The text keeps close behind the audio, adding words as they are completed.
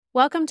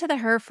Welcome to the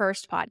Her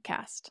First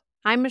podcast.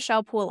 I'm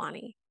Michelle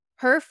Puolani.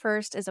 Her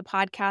First is a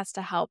podcast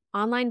to help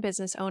online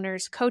business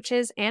owners,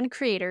 coaches, and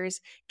creators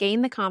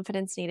gain the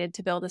confidence needed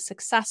to build a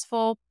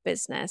successful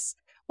business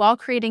while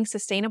creating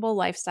sustainable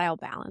lifestyle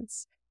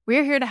balance.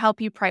 We're here to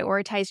help you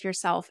prioritize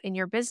yourself in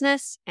your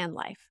business and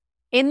life.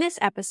 In this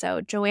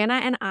episode,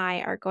 Joanna and I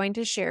are going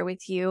to share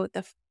with you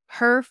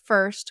Her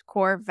First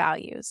core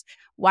values,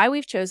 why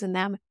we've chosen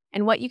them,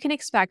 and what you can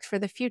expect for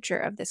the future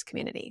of this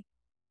community.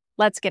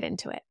 Let's get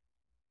into it.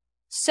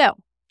 So,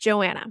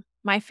 Joanna,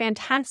 my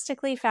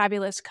fantastically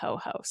fabulous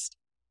co-host,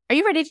 are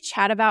you ready to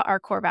chat about our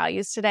core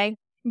values today?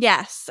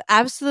 Yes,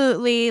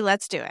 absolutely.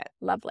 Let's do it.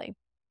 Lovely.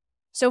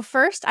 So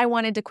first, I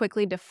wanted to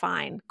quickly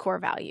define core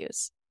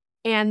values.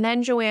 And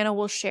then Joanna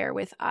will share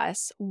with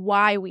us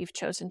why we've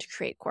chosen to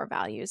create core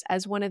values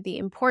as one of the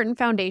important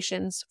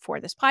foundations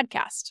for this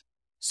podcast.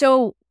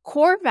 So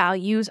core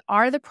values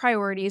are the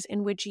priorities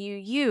in which you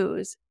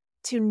use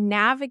to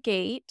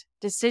navigate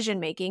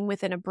decision-making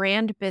within a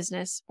brand,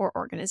 business, or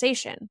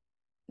organization.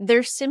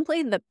 They're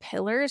simply the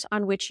pillars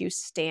on which you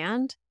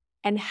stand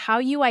and how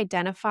you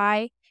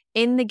identify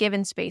in the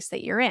given space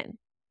that you're in.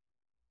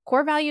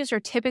 Core values are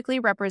typically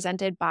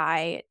represented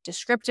by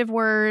descriptive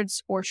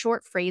words or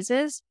short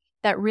phrases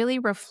that really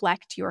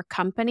reflect your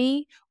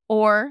company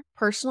or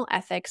personal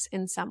ethics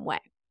in some way.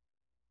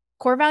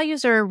 Core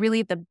values are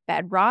really the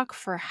bedrock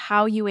for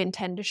how you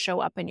intend to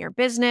show up in your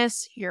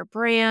business, your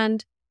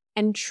brand,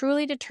 and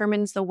truly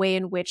determines the way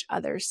in which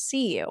others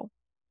see you.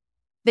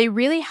 They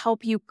really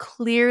help you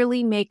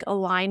clearly make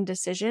aligned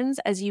decisions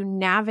as you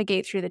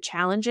navigate through the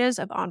challenges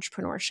of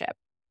entrepreneurship.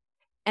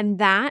 And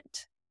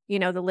that,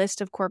 the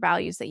list of core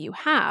values that you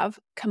have,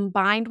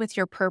 combined with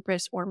your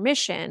purpose or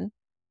mission,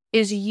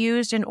 is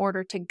used in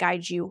order to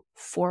guide you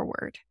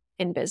forward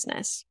in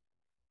business.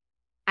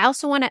 I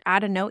also want to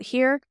add a note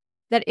here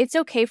that it's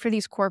okay for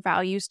these core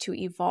values to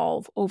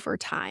evolve over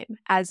time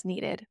as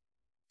needed.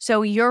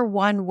 So your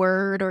one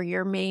word or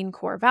your main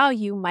core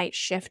value might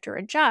shift or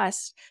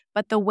adjust,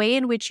 but the way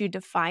in which you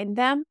define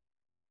them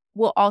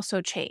will also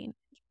change.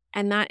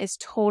 And that is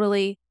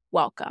totally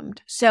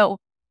welcomed. So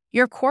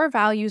your core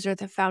values are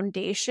the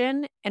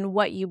foundation and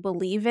what you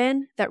believe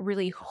in that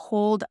really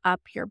hold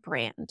up your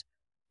brand.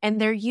 And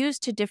they're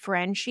used to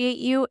differentiate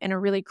you in a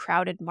really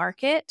crowded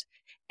market.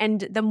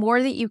 And the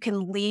more that you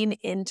can lean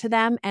into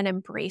them and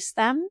embrace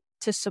them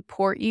to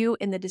support you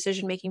in the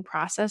decision-making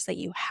process that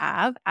you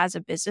have as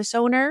a business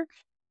owner,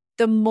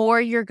 the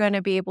more you're going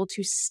to be able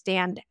to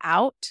stand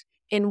out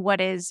in what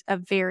is a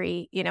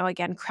very,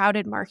 again,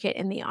 crowded market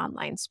in the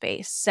online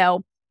space.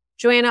 So,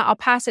 Joanna, I'll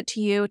pass it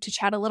to you to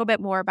chat a little bit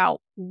more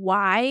about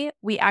why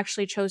we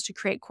actually chose to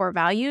create core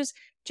values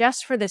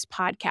just for this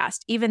podcast,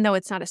 even though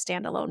it's not a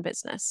standalone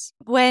business.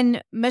 When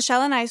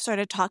Michelle and I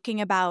started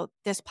talking about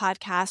this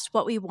podcast,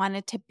 what we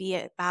wanted to be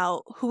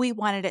about, who we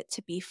wanted it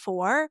to be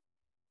for,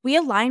 we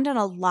aligned on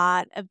a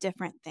lot of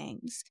different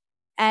things.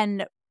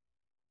 And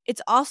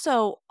it's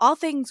also all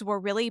things we're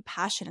really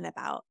passionate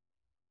about.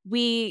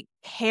 We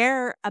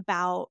care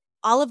about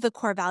all of the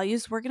core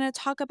values we're going to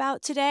talk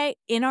about today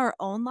in our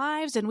own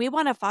lives, and we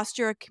want to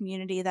foster a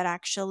community that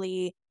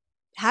actually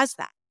has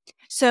that.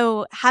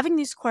 So having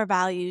these core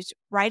values,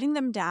 writing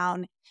them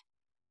down,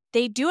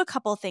 they do a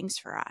couple things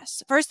for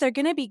us. First, they're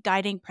going to be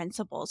guiding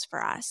principles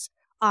for us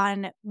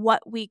on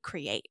what we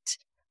create,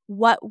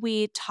 what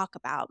we talk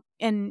about.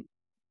 And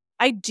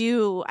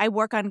I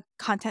work on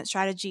content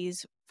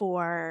strategies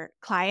for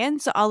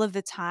clients all of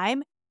the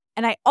time.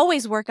 And I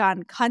always work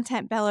on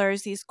content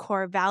pillars, these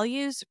core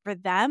values for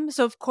them.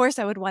 So of course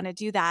I would want to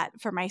do that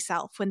for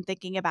myself when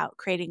thinking about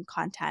creating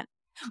content.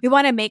 We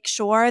want to make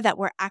sure that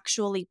we're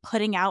actually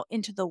putting out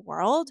into the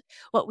world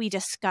what we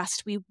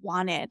discussed we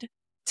wanted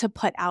to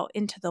put out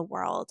into the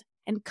world,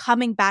 and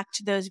coming back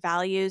to those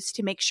values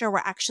to make sure we're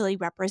actually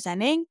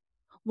representing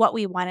what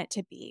we want it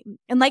to be.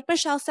 And like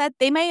Michelle said,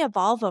 they may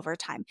evolve over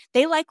time.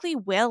 They likely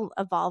will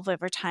evolve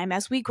over time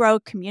as we grow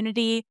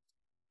community,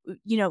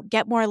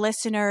 get more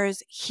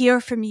listeners, hear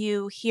from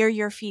you, hear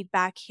your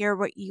feedback, hear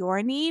what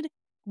your need.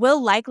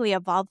 We'll likely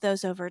evolve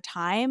those over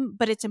time,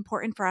 but it's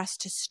important for us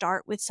to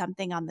start with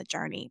something on the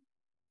journey.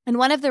 And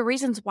one of the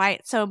reasons why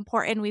it's so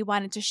important we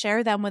wanted to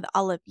share them with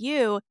all of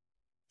you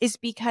is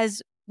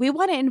because we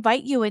want to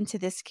invite you into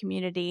this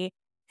community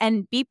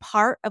and be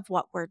part of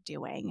what we're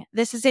doing.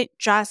 This isn't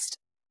just,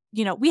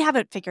 we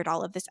haven't figured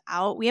all of this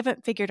out. We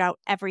haven't figured out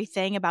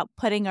everything about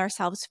putting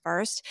ourselves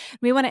first.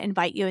 We want to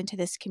invite you into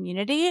this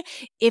community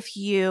if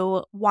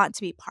you want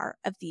to be part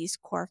of these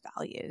core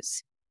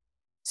values.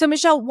 So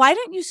Michelle, why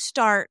don't you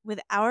start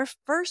with our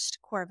first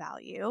core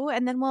value,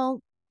 and then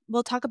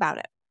we'll talk about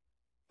it.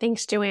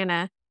 Thanks,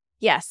 Joanna.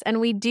 Yes,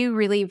 and we do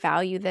really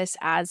value this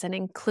as an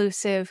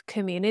inclusive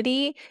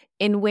community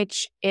in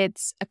which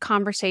it's a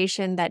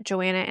conversation that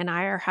Joanna and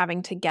I are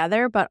having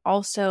together, but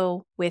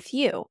also with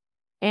you.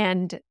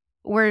 And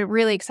we're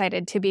really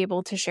excited to be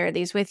able to share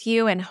these with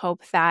you and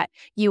hope that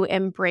you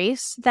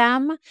embrace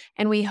them.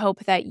 And we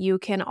hope that you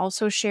can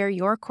also share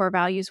your core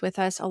values with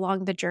us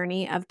along the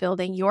journey of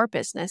building your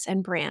business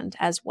and brand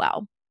as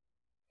well.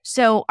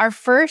 So, our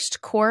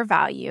first core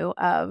value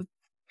of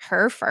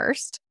her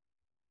first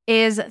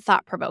is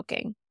thought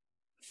provoking.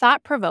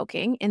 Thought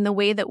provoking, in the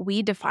way that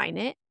we define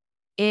it,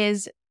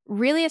 is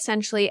really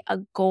essentially a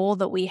goal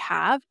that we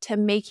have to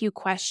make you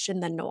question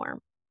the norm.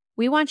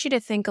 We want you to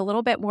think a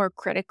little bit more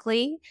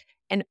critically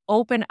and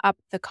open up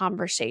the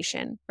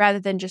conversation rather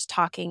than just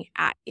talking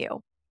at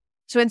you.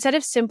 So instead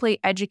of simply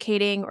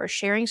educating or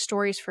sharing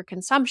stories for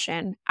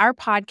consumption, our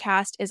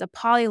podcast is a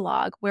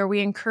polylog where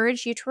we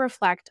encourage you to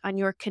reflect on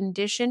your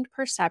conditioned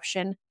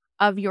perception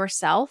of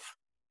yourself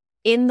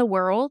in the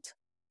world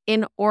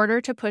in order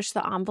to push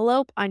the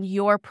envelope on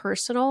your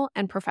personal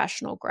and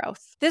professional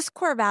growth. This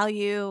core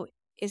value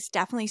is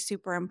definitely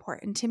super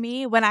important to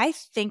me. When I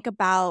think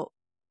about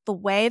the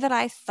way that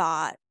I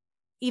thought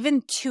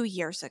even 2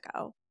 years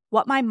ago,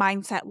 what my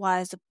mindset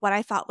was, what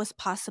I thought was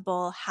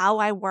possible, how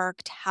I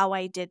worked, how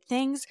I did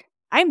things,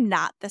 I'm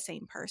not the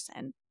same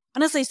person.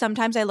 Honestly,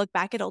 sometimes I look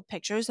back at old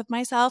pictures of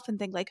myself and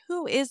think like,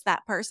 who is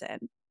that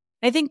person?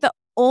 I think the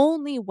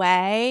only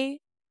way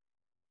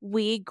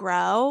we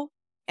grow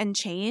and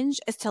change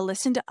is to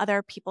listen to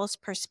other people's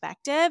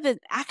perspective and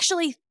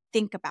actually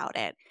think about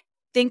it.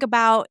 Think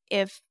about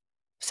if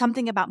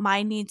something about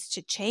mine needs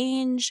to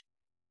change,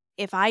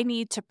 if I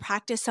need to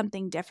practice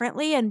something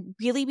differently, and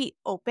really be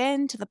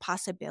open to the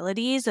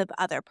possibilities of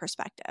other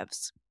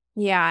perspectives.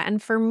 Yeah.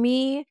 And for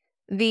me,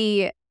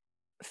 the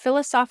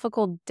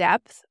philosophical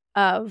depth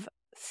of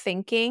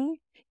thinking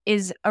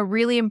is a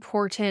really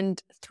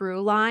important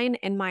through line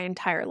in my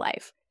entire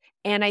life.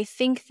 And I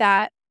think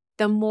that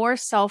the more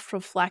self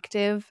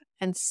reflective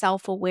and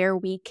self aware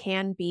we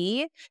can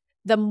be,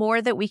 the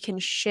more that we can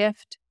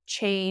shift,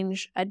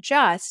 change,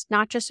 adjust,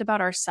 not just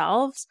about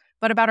ourselves,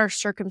 but about our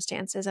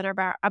circumstances and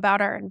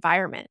about our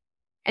environment.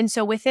 And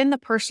so within the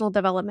personal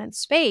development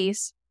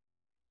space,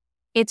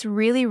 it's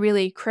really,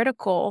 really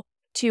critical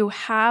to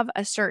have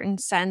a certain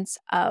sense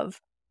of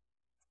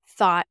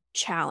thought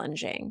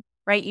challenging,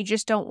 right? You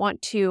just don't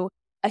want to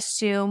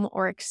assume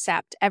or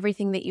accept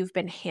everything that you've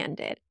been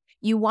handed.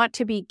 You want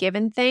to be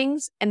given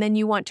things and then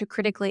you want to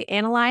critically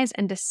analyze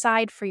and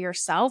decide for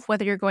yourself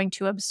whether you're going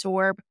to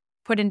absorb,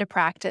 put into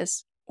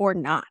practice, or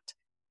not.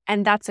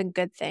 And that's a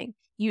good thing.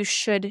 You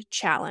should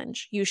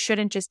challenge. You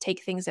shouldn't just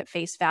take things at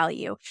face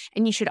value.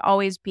 And you should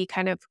always be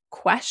kind of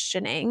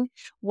questioning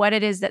what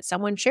it is that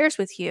someone shares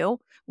with you,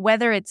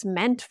 whether it's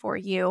meant for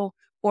you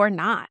or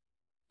not.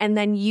 And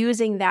then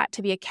using that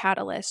to be a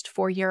catalyst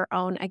for your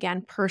own,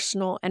 again,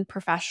 personal and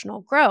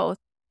professional growth,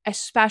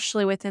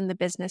 especially within the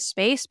business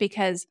space,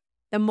 because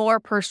the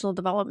more personal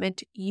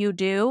development you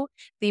do,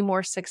 the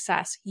more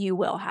success you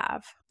will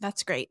have.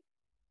 That's great.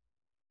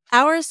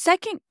 Our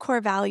second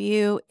core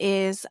value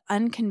is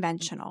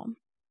unconventional.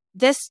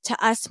 This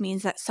to us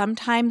means that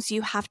sometimes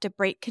you have to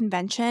break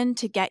convention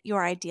to get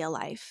your ideal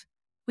life.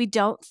 We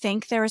don't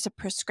think there is a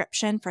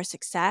prescription for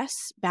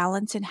success,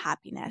 balance, and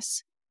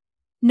happiness.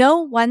 No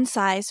one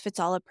size fits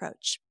all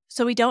approach.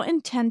 So we don't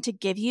intend to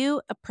give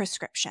you a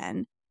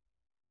prescription,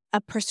 a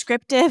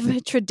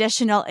prescriptive,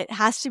 traditional, it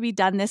has to be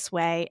done this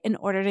way in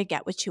order to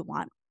get what you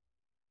want.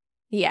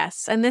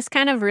 Yes. And this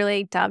kind of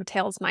really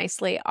dovetails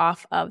nicely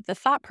off of the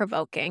thought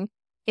provoking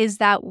is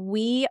that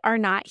we are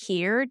not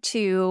here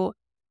to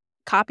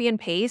copy and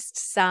paste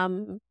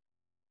some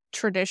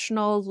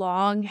traditional,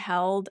 long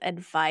held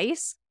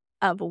advice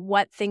of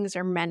what things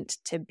are meant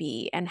to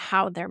be and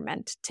how they're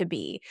meant to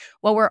be.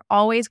 What we're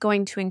always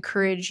going to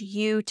encourage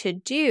you to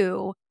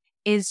do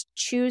is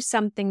choose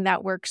something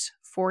that works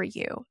for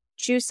you,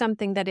 choose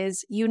something that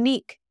is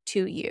unique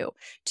to you,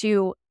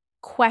 to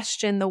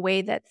question the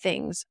way that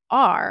things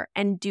are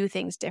and do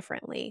things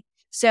differently.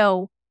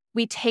 So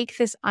we take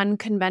this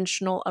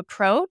unconventional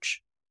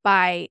approach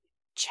by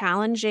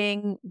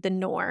challenging the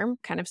norm,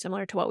 kind of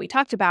similar to what we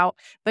talked about,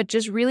 but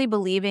just really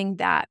believing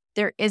that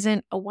there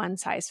isn't a one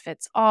size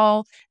fits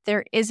all.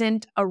 There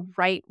isn't a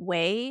right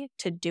way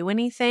to do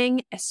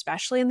anything,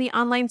 especially in the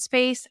online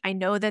space. I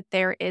know that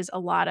there is a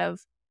lot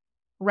of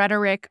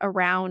rhetoric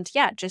around,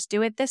 yeah, just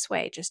do it this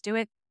way, just do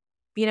it,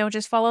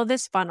 just follow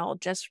this funnel,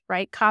 just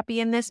write copy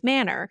in this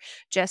manner,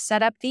 just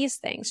set up these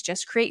things,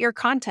 just create your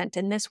content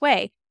in this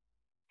way.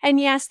 And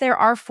yes, there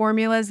are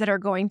formulas that are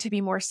going to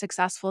be more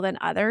successful than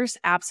others.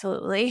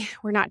 Absolutely.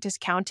 We're not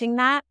discounting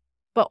that.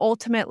 But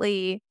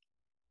ultimately,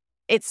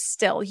 it's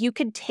still, you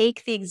could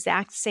take the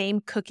exact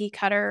same cookie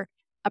cutter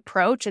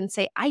approach and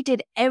say, I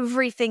did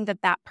everything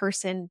that that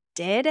person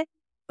did,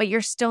 but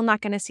you're still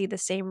not going to see the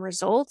same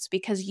results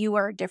because you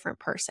are a different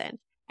person.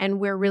 And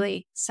we're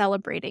really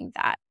celebrating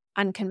that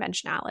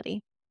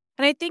unconventionality.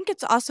 And I think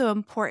it's also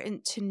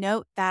important to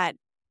note that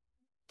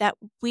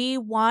we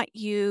want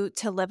you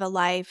to live a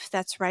life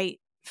that's right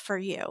for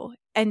you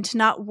and to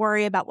not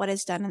worry about what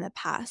is done in the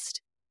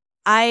past.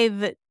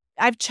 I've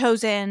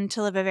chosen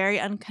to live a very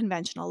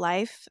unconventional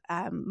life.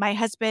 My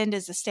husband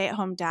is a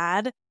stay-at-home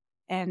dad,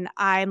 and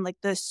I'm like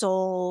the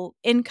sole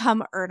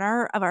income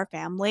earner of our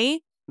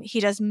family.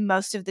 He does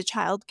most of the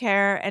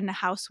childcare and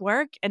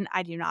housework, and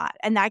I do not.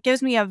 And that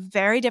gives me a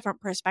very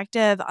different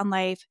perspective on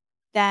life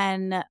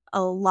than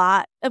a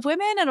lot of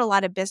women and a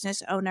lot of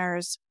business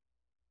owners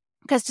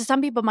Because to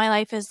some people, my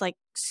life is like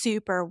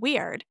super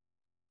weird.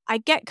 I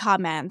get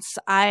comments.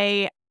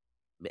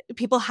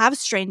 People have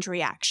strange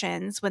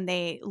reactions when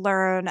they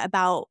learn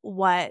about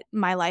what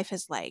my life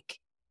is like.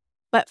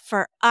 But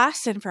for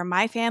us and for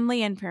my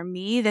family and for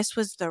me, this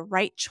was the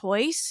right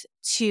choice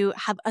to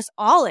have us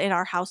all in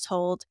our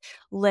household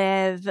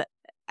live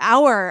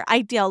our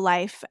ideal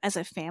life as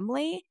a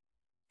family.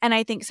 And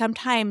I think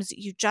sometimes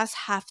you just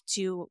have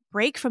to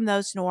break from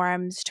those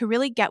norms to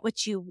really get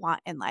what you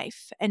want in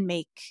life and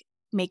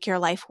make your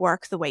life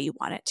work the way you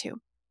want it to.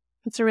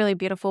 It's a really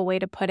beautiful way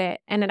to put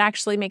it. And it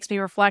actually makes me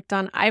reflect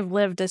on I've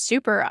lived a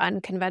super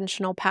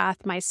unconventional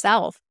path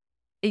myself.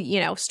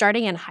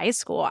 Starting in high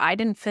school, I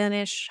didn't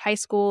finish high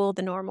school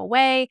the normal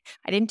way.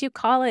 I didn't do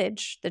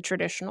college the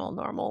traditional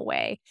normal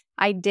way.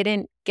 I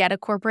didn't get a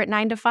corporate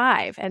 9 to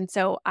 5. And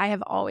so I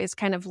have always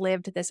kind of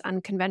lived this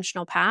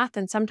unconventional path.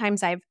 And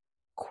sometimes I've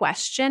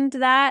questioned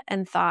that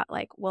and thought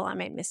like, well,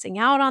 am I missing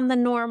out on the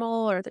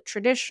normal or the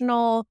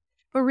traditional?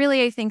 But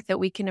really, I think that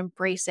we can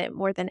embrace it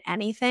more than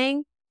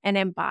anything and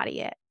embody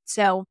it.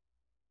 So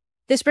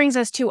this brings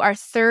us to our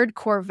third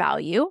core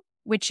value,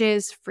 which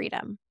is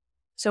freedom.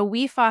 So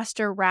we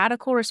foster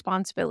radical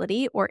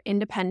responsibility or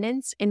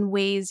independence in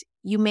ways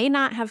you may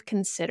not have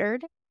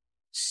considered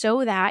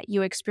so that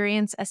you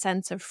experience a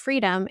sense of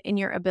freedom in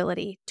your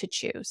ability to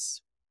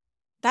choose.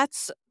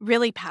 That's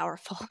really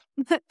powerful.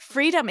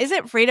 Freedom.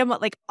 Isn't freedom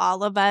what like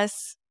all of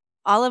us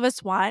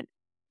want?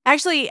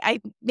 Actually,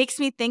 it makes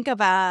me think of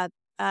a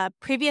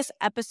previous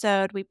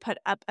episode we put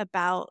up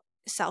about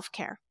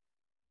self-care,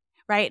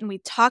 right? And we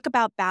talk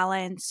about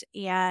balance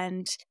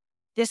and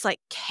this like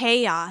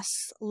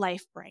chaos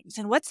life brings.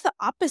 And what's the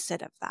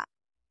opposite of that?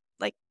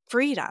 Like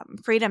freedom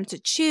to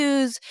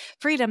choose,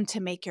 freedom to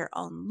make your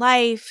own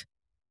life,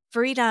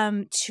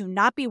 freedom to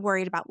not be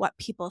worried about what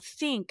people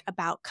think,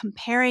 about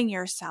comparing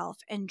yourself,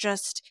 and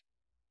just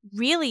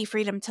really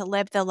freedom to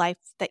live the life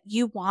that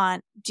you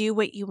want, do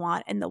what you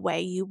want in the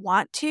way you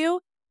want to.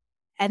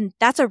 And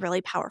that's a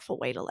really powerful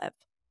way to live.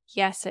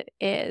 Yes, it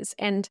is.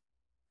 And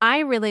I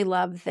really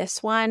love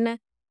this one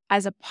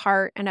as a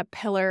part and a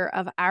pillar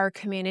of our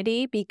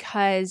community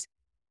because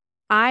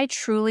I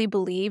truly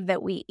believe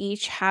that we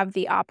each have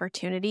the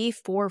opportunity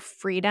for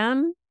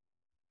freedom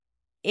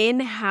in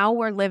how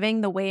we're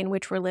living the way in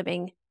which we're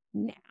living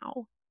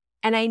now.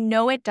 And I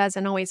know it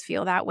doesn't always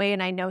feel that way.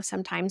 And I know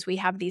sometimes we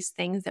have these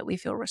things that we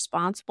feel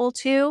responsible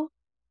to.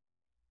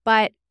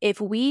 But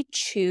if we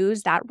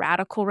choose that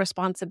radical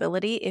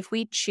responsibility, if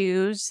we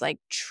choose like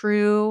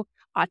true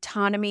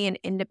autonomy and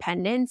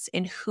independence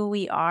in who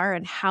we are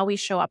and how we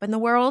show up in the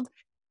world,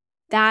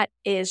 that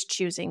is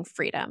choosing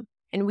freedom.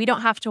 And we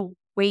don't have to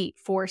wait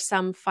for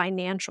some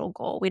financial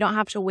goal. We don't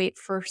have to wait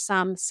for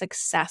some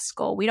success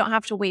goal. We don't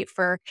have to wait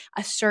for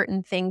a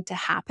certain thing to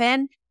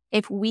happen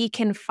if we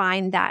can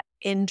find that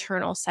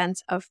internal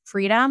sense of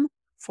freedom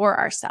for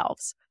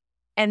ourselves.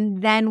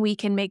 And then we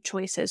can make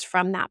choices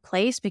from that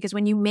place, because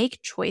when you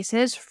make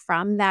choices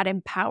from that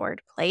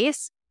empowered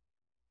place,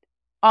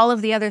 all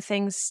of the other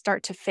things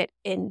start to fit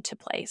into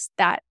place.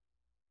 The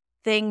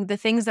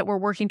things that we're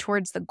working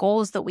towards, the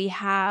goals that we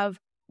have,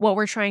 what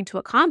we're trying to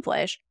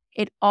accomplish,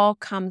 it all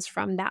comes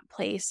from that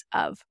place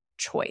of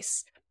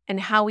choice and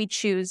how we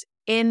choose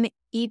in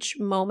each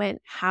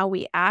moment, how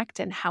we act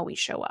and how we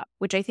show up,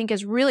 which I think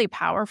is really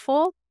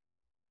powerful.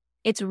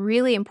 It's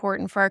really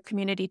important for our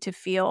community to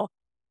feel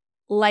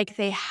like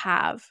they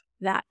have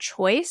that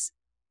choice.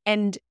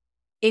 And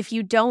if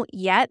you don't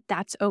yet,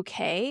 that's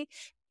okay.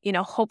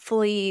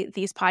 Hopefully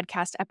these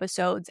podcast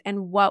episodes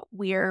and what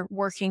we're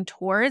working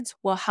towards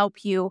will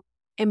help you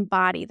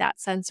embody that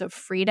sense of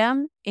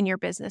freedom in your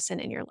business and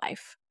in your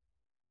life.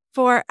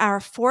 For our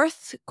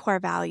fourth core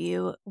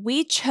value,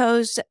 we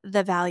chose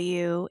the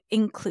value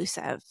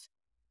inclusive.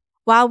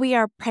 While we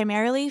are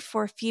primarily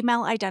for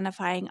female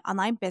identifying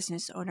online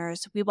business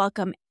owners, we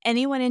welcome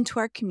anyone into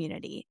our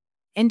community,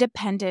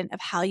 independent of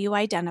how you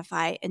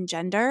identify in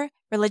gender,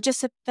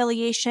 religious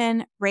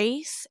affiliation,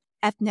 race,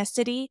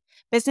 ethnicity,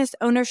 business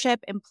ownership,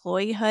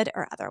 employeehood,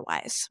 or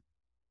otherwise.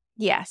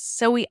 Yes.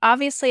 So we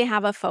obviously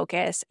have a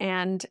focus,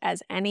 and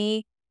as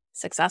any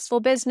successful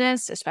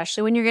business,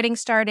 especially when you're getting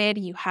started,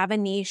 you have a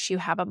niche, you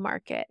have a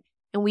market.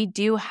 And we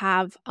do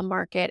have a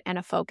market and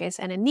a focus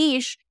and a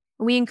niche.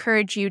 We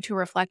encourage you to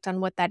reflect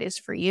on what that is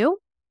for you.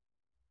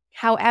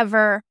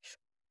 However,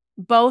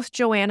 both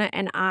Joanna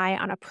and I,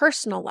 on a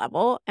personal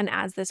level, and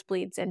as this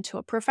bleeds into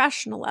a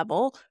professional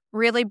level,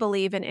 really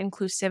believe in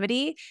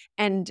inclusivity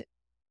and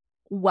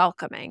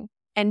welcoming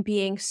and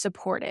being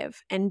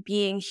supportive and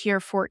being here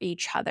for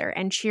each other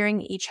and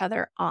cheering each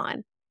other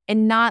on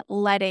and not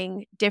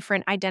letting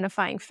different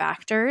identifying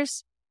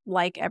factors,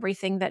 like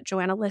everything that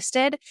Joanna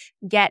listed,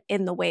 get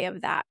in the way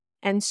of that.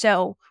 And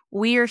so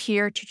we are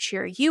here to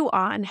cheer you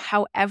on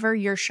however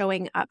you're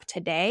showing up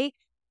today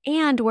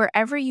and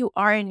wherever you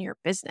are in your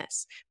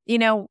business.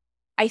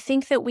 I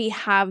think that we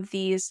have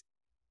these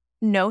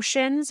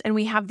notions and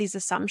we have these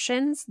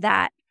assumptions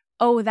that,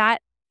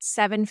 that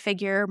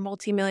 7-figure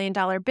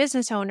multi-million-dollar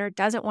business owner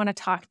doesn't want to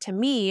talk to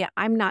me.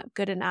 I'm not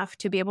good enough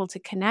to be able to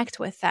connect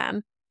with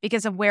them.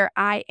 because of where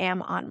I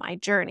am on my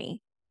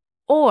journey.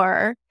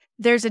 Or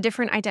there's a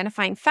different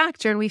identifying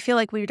factor and we feel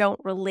like we don't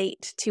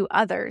relate to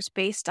others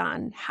based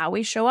on how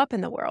we show up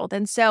in the world.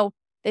 And so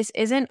this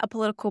isn't a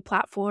political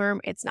platform.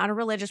 It's not a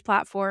religious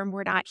platform.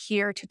 We're not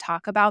here to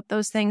talk about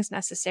those things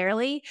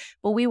necessarily,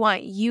 but we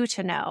want you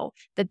to know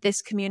that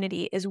this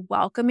community is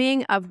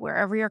welcoming of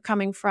wherever you're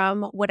coming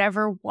from,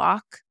 whatever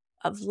walk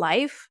of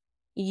life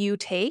you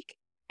take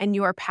and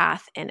your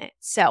path in it.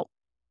 So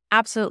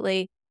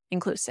absolutely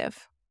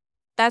inclusive.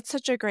 That's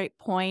such a great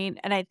point.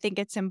 And I think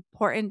it's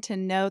important to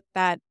note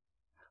that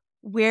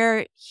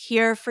we're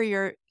here for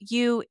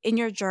you in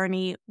your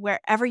journey,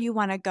 wherever you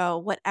want to go,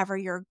 whatever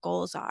your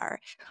goals are.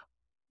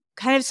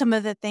 Kind of some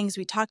of the things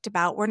we talked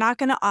about, we're not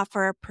going to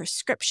offer a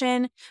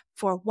prescription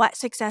for what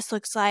success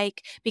looks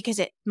like because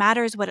it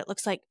matters what it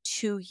looks like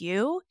to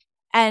you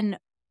and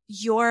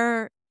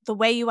the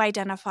way you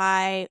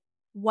identify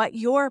what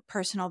your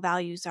personal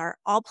values are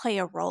all play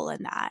a role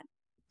in that.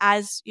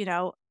 As you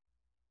know,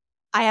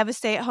 I have a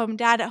stay-at-home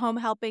dad at home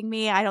helping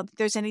me. I don't think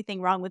there's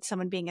anything wrong with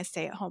someone being a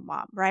stay-at-home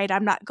mom, right?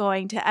 I'm not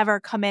going to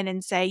ever come in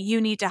and say, you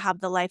need to have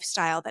the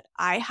lifestyle that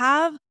I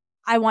have.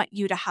 I want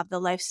you to have the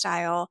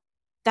lifestyle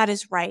that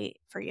is right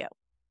for you.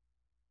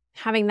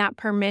 Having that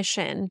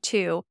permission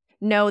to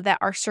know that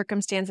our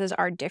circumstances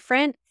are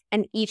different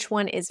and each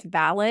one is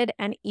valid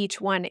and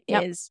each one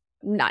is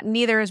not,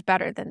 neither is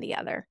better than the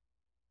other.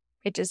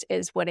 It just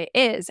is what it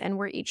is. And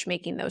we're each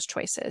making those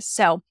choices.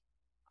 So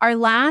our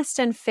last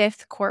and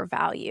fifth core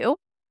value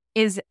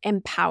is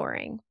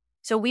empowering.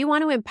 So we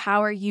want to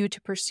empower you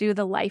to pursue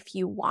the life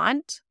you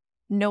want,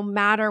 no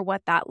matter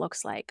what that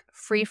looks like,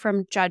 free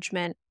from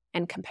judgment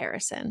and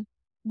comparison.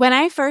 When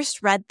I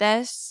first read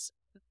this,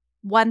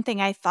 one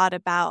thing I thought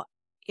about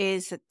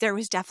is that there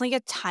was definitely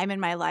a time in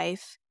my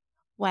life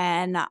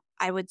when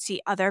I would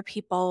see other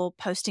people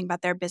posting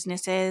about their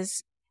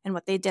businesses and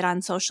what they did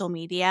on social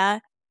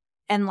media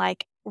and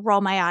like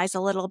roll my eyes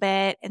a little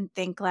bit and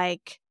think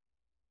like,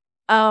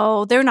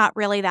 oh, they're not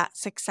really that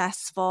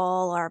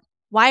successful, or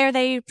why are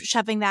they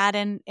shoving that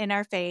in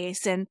our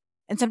face? And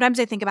sometimes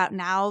I think about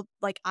now,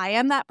 like I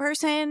am that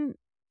person.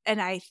 And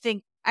I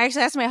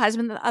actually asked my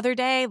husband the other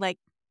day, like,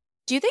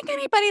 do you think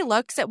anybody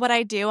looks at what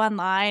I do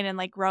online and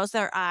like rolls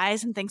their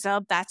eyes and thinks,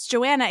 oh, that's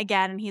Joanna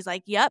again? And he's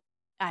like, yep,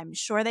 I'm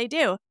sure they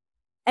do.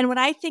 And when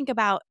I think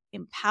about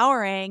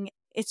empowering,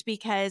 it's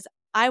because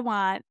I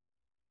want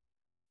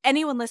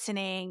anyone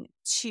listening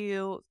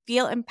to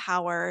feel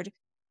empowered,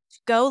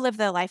 go live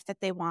the life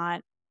that they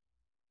want,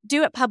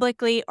 do it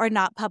publicly or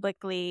not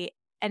publicly,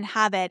 and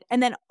have it.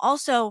 And then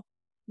also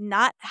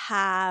not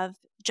have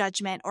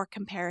judgment or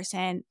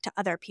comparison to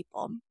other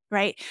people,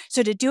 right?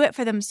 So to do it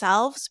for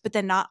themselves, but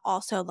then not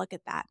also look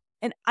at that.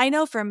 And I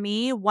know for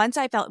me, once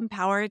I felt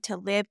empowered to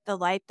live the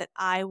life that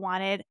I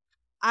wanted,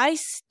 I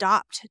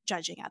stopped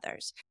judging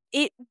others.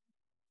 It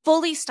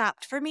fully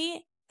stopped for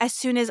me as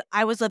soon as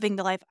I was living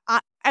the life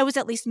I was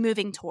at least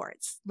moving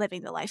towards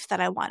living the life that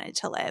I wanted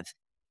to live.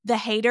 The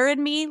hater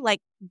in me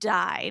like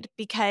died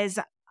because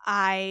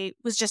I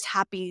was just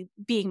happy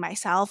being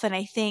myself. And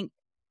I think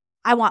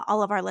I want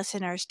all of our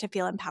listeners to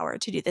feel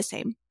empowered to do the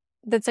same.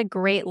 That's a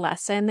great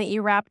lesson that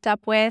you wrapped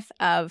up with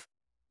of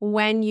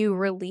when you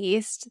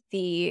released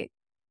the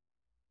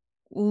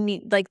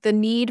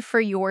need for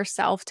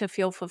yourself to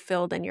feel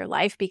fulfilled in your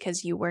life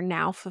because you were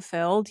now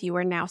fulfilled, you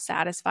were now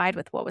satisfied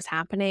with what was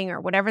happening or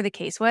whatever the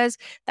case was,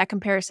 that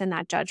comparison,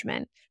 that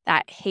judgment,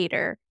 that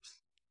hater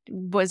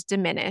was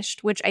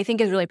diminished, which I think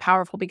is really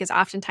powerful because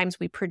oftentimes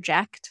we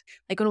project,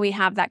 like when we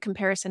have that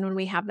comparison, when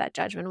we have that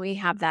judgment, when we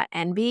have that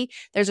envy,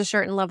 there's a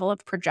certain level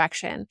of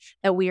projection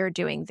that we are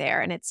doing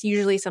there. And it's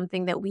usually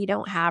something that we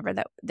don't have or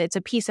that's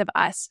a piece of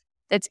us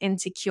that's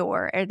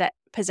insecure or that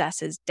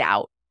possesses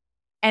doubt.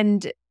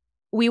 And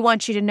we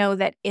want you to know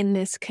that in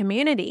this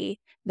community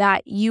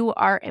that you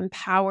are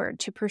empowered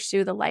to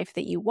pursue the life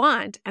that you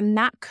want. And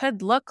that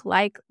could look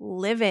like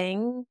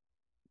living,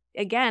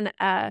 again,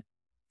 a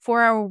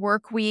 4-hour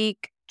work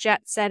week,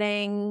 jet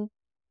setting,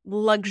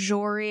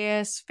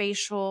 luxurious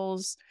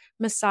facials,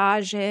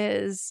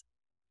 massages,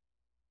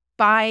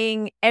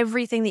 buying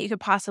everything that you could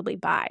possibly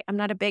buy. I'm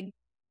not a big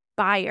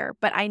buyer,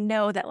 but I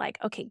know that like,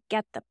 okay,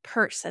 get the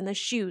purse and the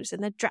shoes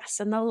and the dress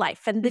and the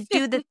life and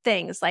do the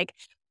things, like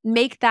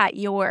make that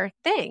your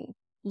thing.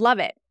 Love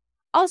it.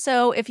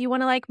 Also, if you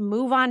want to like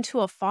move on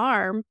to a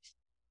farm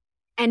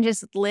and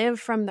just live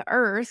from the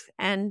earth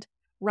and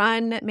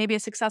run maybe a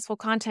successful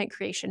content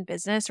creation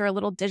business or a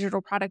little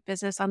digital product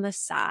business on the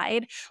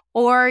side,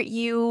 or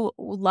you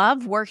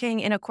love working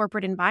in a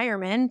corporate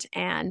environment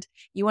and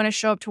you want to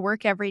show up to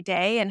work every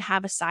day and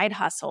have a side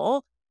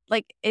hustle,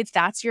 like if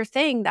that's your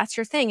thing, that's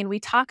your thing. And we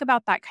talk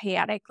about that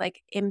chaotic,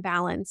 like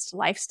imbalanced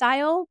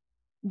lifestyle.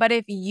 But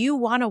if you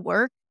want to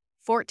work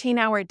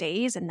 14-hour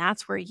days and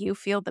that's where you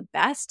feel the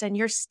best and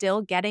you're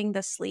still getting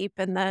the sleep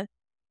and the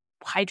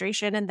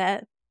hydration and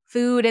the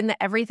food and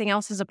the everything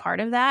else is a part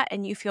of that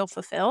and you feel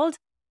fulfilled,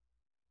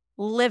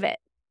 live it,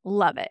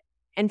 love it,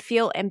 and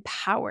feel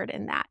empowered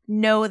in that.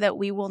 Know that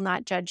we will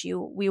not judge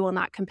you. We will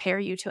not compare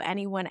you to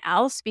anyone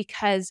else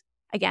because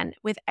again,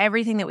 with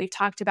everything that we've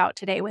talked about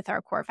today with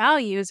our core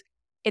values,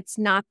 it's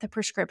not the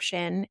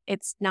prescription.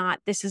 It's not,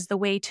 this is the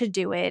way to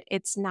do it.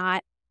 It's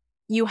not,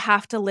 you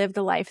have to live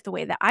the life the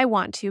way that I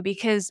want to,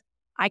 because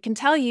I can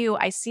tell you,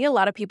 I see a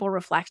lot of people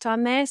reflect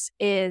on this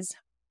is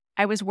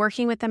I was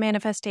working with the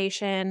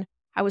manifestation.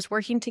 I was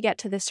working to get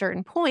to this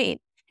certain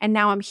point, and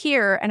now I'm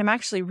here and I'm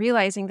actually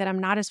realizing that I'm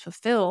not as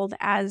fulfilled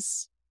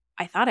as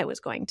I thought I was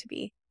going to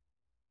be.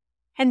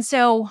 And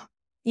so,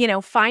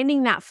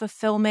 finding that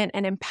fulfillment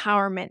and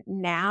empowerment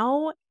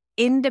now,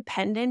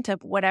 independent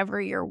of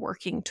whatever you're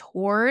working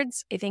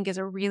towards, I think is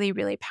a really,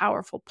 really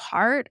powerful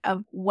part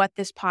of what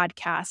this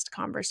podcast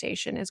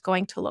conversation is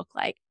going to look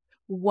like,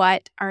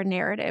 what our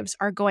narratives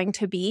are going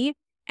to be,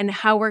 and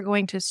how we're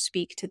going to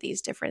speak to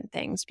these different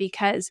things,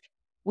 because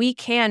we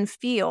can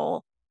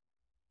feel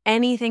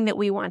anything that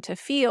we want to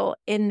feel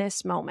in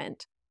this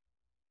moment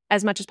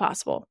as much as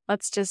possible.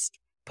 Let's just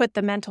put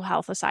the mental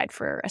health aside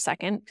for a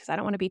second, because I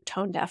don't want to be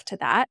tone deaf to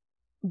that.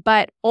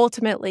 But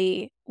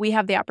ultimately, we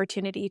have the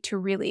opportunity to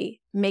really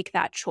make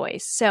that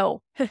choice.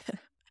 So,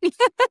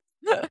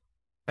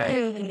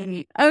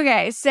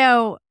 okay,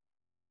 so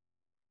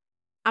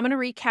I'm going to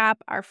recap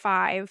our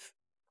 5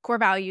 core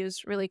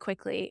values really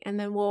quickly, and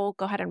then we'll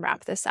go ahead and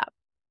wrap this up.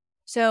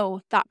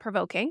 So,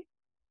 thought-provoking,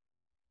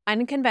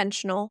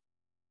 unconventional,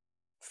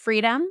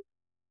 freedom,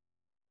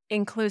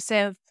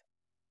 inclusive,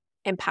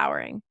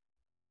 empowering.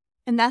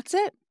 And that's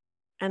it.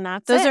 And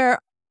that's those it.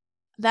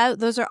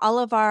 Those are all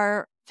of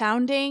our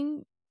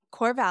founding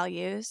core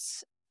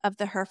values of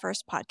the Her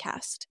First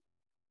podcast.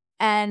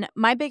 And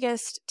my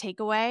biggest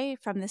takeaway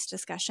from this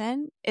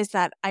discussion is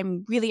that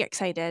I'm really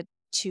excited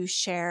to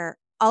share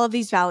all of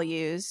these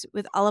values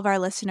with all of our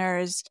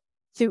listeners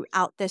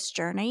throughout this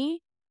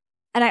journey.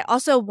 And I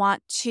also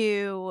want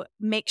to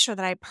make sure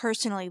that I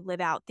personally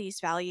live out these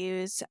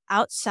values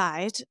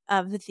outside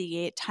of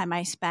the time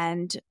I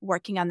spend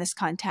working on this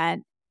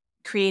content,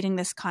 creating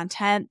this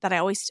content, that I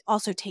always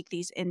also take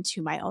these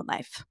into my own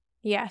life.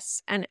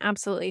 Yes, and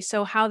absolutely.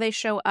 So how they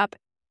show up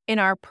in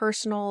our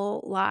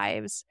personal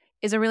lives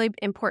is a really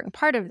important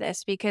part of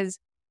this, because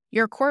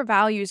your core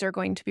values are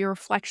going to be a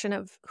reflection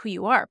of who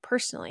you are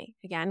personally.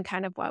 Again,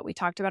 kind of what we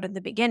talked about in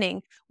the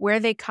beginning, where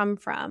they come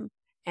from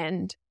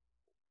and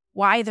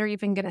why they're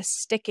even going to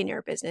stick in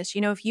your business.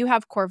 If you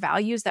have core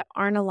values that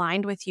aren't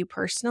aligned with you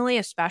personally,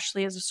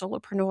 especially as a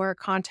solopreneur,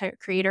 content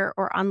creator,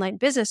 or online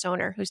business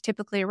owner, who's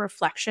typically a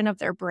reflection of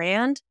their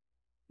brand,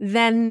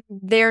 then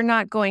they're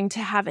not going to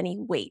have any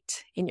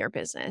weight in your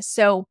business.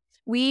 So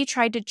we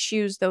tried to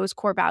choose those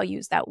core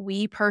values that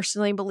we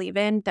personally believe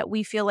in, that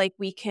we feel like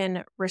we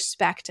can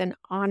respect and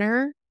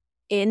honor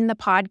in the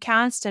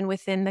podcast and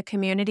within the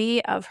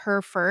community of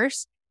Her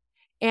First.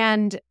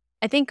 And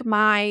I think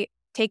my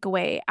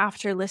takeaway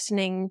after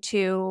listening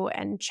to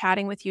and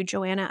chatting with you,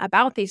 Joanna,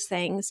 about these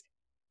things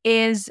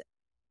is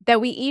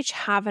that we each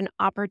have an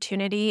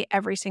opportunity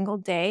every single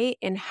day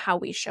in how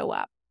we show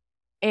up.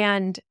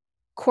 And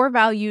core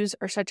values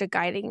are such a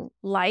guiding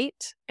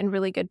light and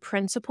really good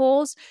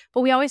principles,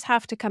 but we always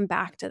have to come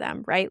back to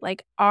them, right?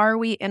 Like, are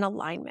we in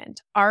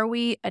alignment? Are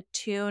we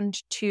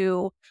attuned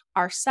to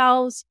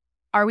ourselves?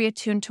 Are we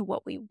attuned to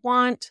what we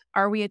want?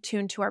 Are we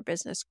attuned to our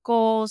business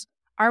goals?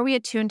 Are we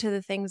attuned to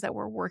the things that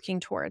we're working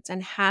towards,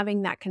 and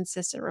having that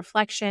consistent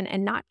reflection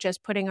and not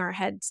just putting our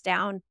heads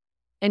down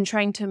and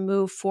trying to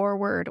move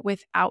forward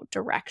without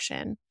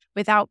direction,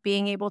 without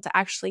being able to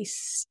actually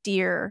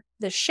steer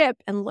the ship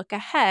and look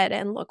ahead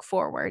and look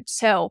forward.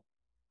 So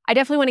I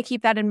definitely want to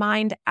keep that in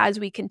mind as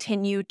we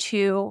continue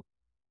to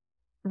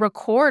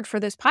record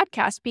for this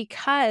podcast,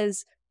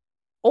 because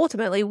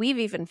ultimately we've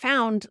even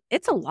found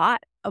it's a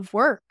lot of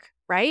work,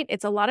 right?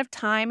 It's a lot of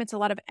time. It's a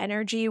lot of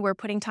energy. We're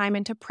putting time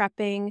into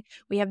prepping.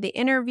 We have the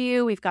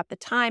interview. We've got the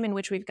time in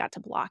which we've got to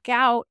block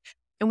out.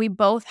 And we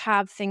both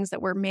have things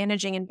that we're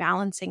managing and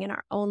balancing in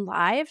our own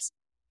lives.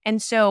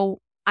 And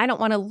so I don't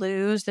want to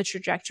lose the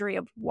trajectory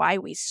of why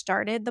we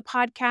started the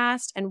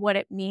podcast and what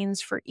it means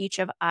for each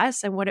of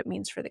us and what it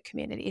means for the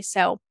community.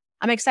 So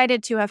I'm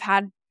excited to have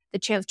had the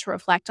chance to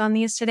reflect on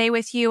these today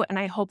with you. And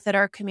I hope that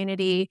our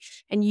community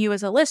and you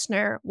as a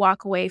listener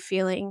walk away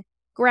feeling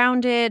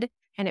grounded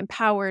and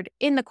empowered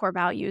in the core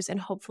values, and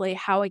hopefully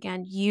how,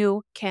 again,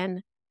 you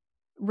can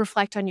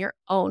reflect on your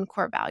own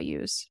core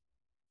values.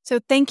 So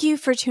thank you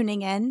for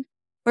tuning in.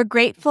 We're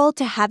grateful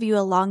to have you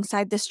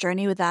alongside this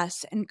journey with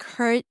us, and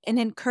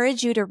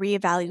encourage you to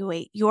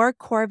reevaluate your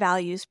core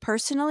values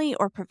personally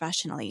or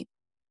professionally.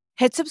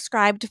 Hit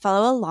subscribe to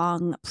follow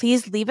along.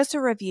 Please leave us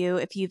a review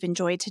if you've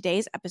enjoyed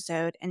today's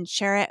episode, and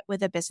share it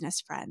with a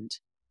business friend.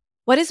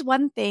 What is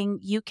one thing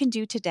you can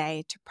do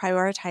today to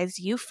prioritize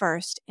you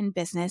first in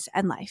business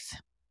and life?